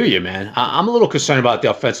 I agree with you, man. I'm a little concerned about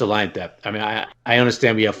the offensive line depth. I mean, I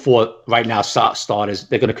understand we have 4 right now starters.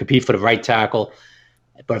 They're going to compete for the right tackle.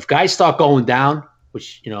 But if guys start going down,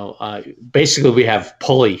 which, basically we have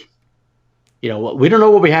Pulley. We don't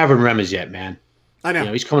know what we have in Remmers yet, man. I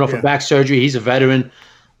know. He's coming off of back surgery. He's a veteran.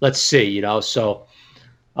 Let's see, So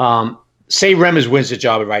say Remmers wins the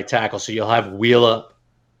job at right tackle, so you'll have Wheeler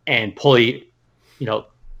and Pulley,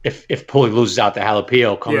 if Pulley loses out to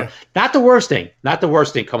Jalapeno coming. Not the worst thing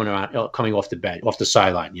coming off the bench, off the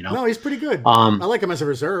sideline, No, he's pretty good. I like him as a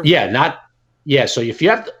reserve. So if you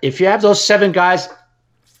have those 7 guys,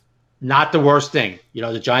 not the worst thing.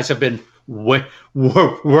 The Giants have been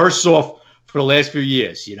worse off for the last few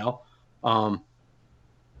years,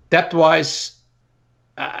 Depth-wise,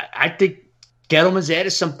 I think Gettleman's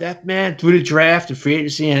added some depth, man, through the draft and free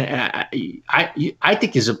agency, and I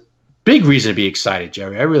think there's a big reason to be excited,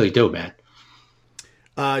 Jerry. I really do, man.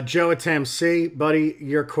 Joe at Tam C, buddy,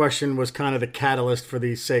 your question was kind of the catalyst for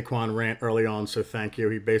the Saquon rant early on, so thank you.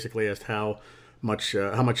 He basically asked how much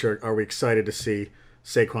are we excited to see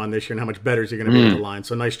Saquon this year and how much better is he going to be at the line.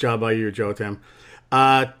 So nice job by you, Joe Tam.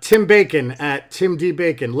 Tim Bacon at Tim D.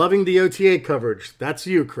 Bacon, loving the OTA coverage. That's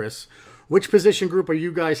you, Chris. Which position group are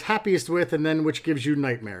you guys happiest with, and then which gives you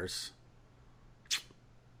nightmares?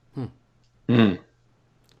 I don't know.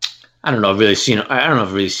 I don't know if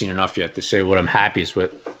I've really seen enough yet to say what I'm happiest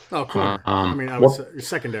with. Oh, cool. I mean, I was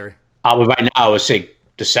secondary. Right now, I would say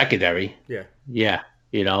the secondary. Yeah. Yeah.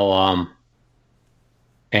 And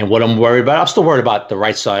what I'm worried about, I'm still worried about the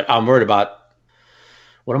right side. I'm worried about,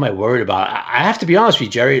 what am I worried about? I have to be honest with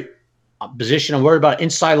you, Jerry. Position I'm worried about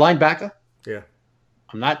inside linebacker. Yeah.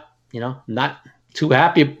 I'm not, not too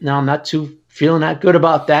happy. No, I'm not too feeling that good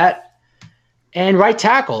about that. And right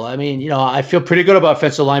tackle. I mean, I feel pretty good about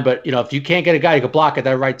offensive line, but, if you can't get a guy who can block at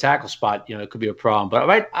that right tackle spot, it could be a problem.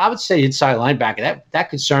 But I would say inside linebacker, that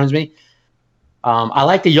concerns me. I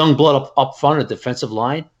like the young blood up front at defensive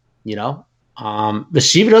line,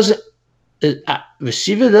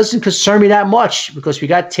 Receiver doesn't concern me that much because we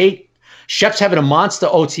got Tate. Shep's having a monster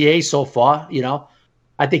OTA so far,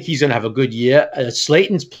 I think he's going to have a good year.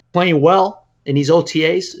 Slayton's playing well in these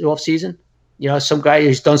OTAs offseason. Some guy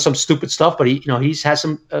who's done some stupid stuff, but he's had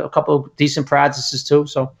a couple of decent practices too.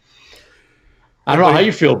 So I don't know how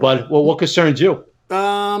you feel, bud. Well, what concerns you?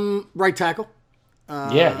 Right tackle.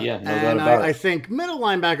 No doubt about it. I think middle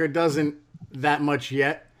linebacker doesn't that much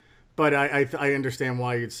yet, but I understand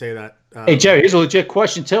why you'd say that. Hey, Jerry, here's a legit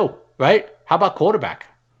question too, right? How about quarterback?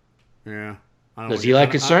 Yeah. Does he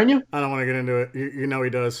concern you? I don't want to get into it. You know he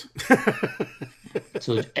does.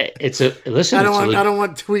 Listen. I don't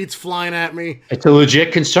want tweets flying at me. It's a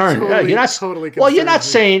legit concern. Totally concerned. Well, you're not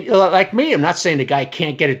saying like me. I'm not saying the guy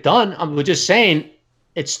can't get it done. We're just saying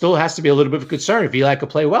it still has to be a little bit of a concern if Eli could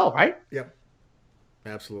play well, right? Yep.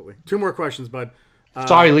 Absolutely. 2 more questions, bud.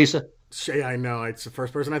 Sorry, Lisa. Yeah, I know. It's the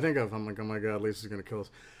first person I think of. I'm like, oh my God, Lisa's going to kill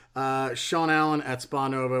us. Sean Allen at Spa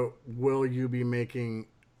Nova, will you be making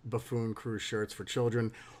Buffoon Crew shirts for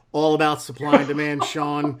children? All about supply and demand,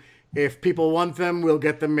 Sean. If people want them, we'll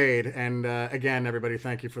get them made. And again, everybody,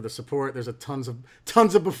 thank you for the support. There's tons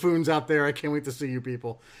of buffoons out there. I can't wait to see you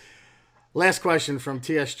people. Last question from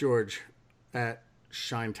T.S. George at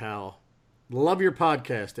Shine Towel. Love your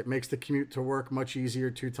podcast. It makes the commute to work much easier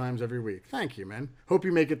 2 times every week. Thank you, man. Hope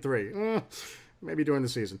you make it 3. Maybe during the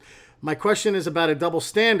season. My question is about a double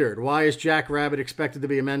standard. Why is Jack Rabbit expected to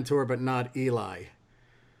be a mentor but not Eli?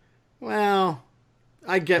 Well,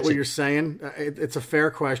 I get what you're saying. It's a fair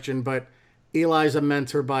question, but Eli's a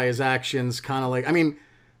mentor by his actions, kind of like. I mean,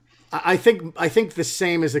 I think the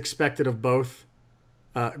same is expected of both.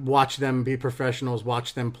 Watch them be professionals.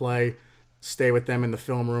 Watch them play. Stay with them in the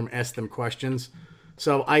film room. Ask them questions.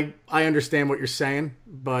 So I understand what you're saying,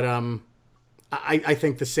 but I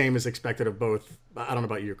think the same is expected of both. I don't know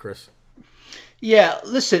about you, Chris. Yeah,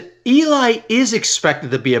 listen, Eli is expected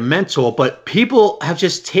to be a mentor, but people have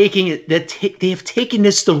just taken it. They have taken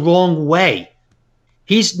this the wrong way.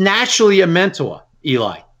 He's naturally a mentor,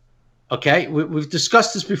 Eli. Okay, we've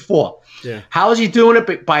discussed this before. Yeah. How is he doing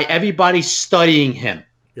it? By everybody studying him.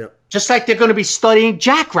 Yep. Just like they're going to be studying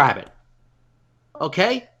Jackrabbit.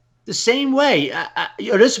 Okay, the same way.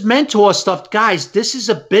 This mentor stuff, guys. This is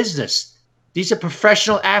a business. These are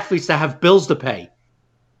professional athletes that have bills to pay.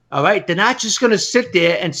 All right, they're not just going to sit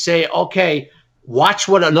there and say, "Okay, watch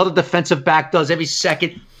what another defensive back does every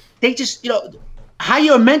second." They just, how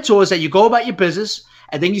your mentor is that you go about your business.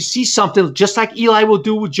 And then you see something just like Eli will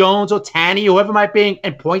do with Jones or Tanny or whoever it might be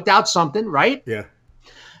and point out something, right? Yeah.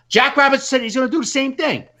 Jackrabbit said he's going to do the same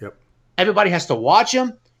thing. Yep. Everybody has to watch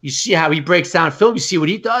him. You see how he breaks down film. You see what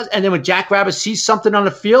he does. And then when Jackrabbit sees something on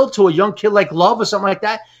the field to a young kid like Love or something like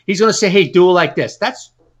that, he's going to say, hey, do it like this.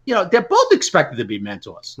 That's, they're both expected to be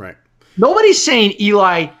mentors. Right. Nobody's saying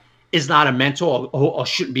Eli is not a mentor or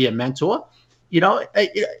shouldn't be a mentor.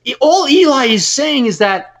 All Eli is saying is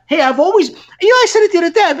that, hey, Eli said it the other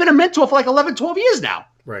day, I've been a mentor for like 11, 12 years now.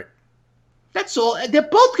 Right. That's all. They're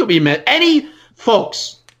both going to be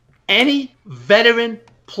mentors. Any veteran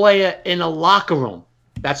player in a locker room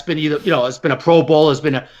that's been either, it's been a Pro Bowler, has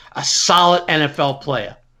been a solid NFL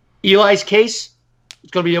player. Eli's case,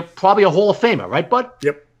 it's going to be probably a Hall of Famer, right, bud?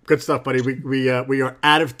 Yep. Good stuff, buddy. We are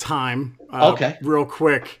out of time. Okay. Real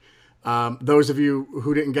quick. Those of you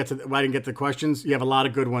who didn't get to the questions, you have a lot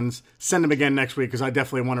of good ones. Send them again next week because I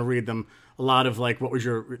definitely want to read them. A lot of like, what was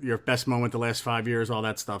your best moment the last 5 years, all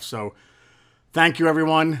that stuff. So thank you,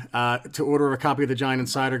 everyone. To order a copy of The Giant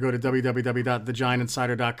Insider, go to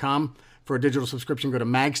www.thegiantinsider.com. For a digital subscription, go to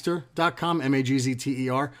magzter.com,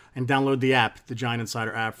 Magzter, and download the app, the Giant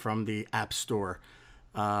Insider app from the App Store.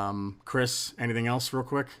 Chris, anything else real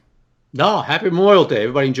quick? No, happy Memorial Day.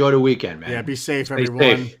 Everybody enjoy the weekend, man. Yeah, be safe, Stay everyone.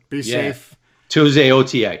 safe. Be safe. Tuesday,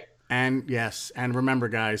 OTA. And yes, and remember,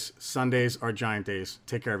 guys, Sundays are Giant days.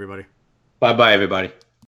 Take care, everybody. Bye-bye, everybody.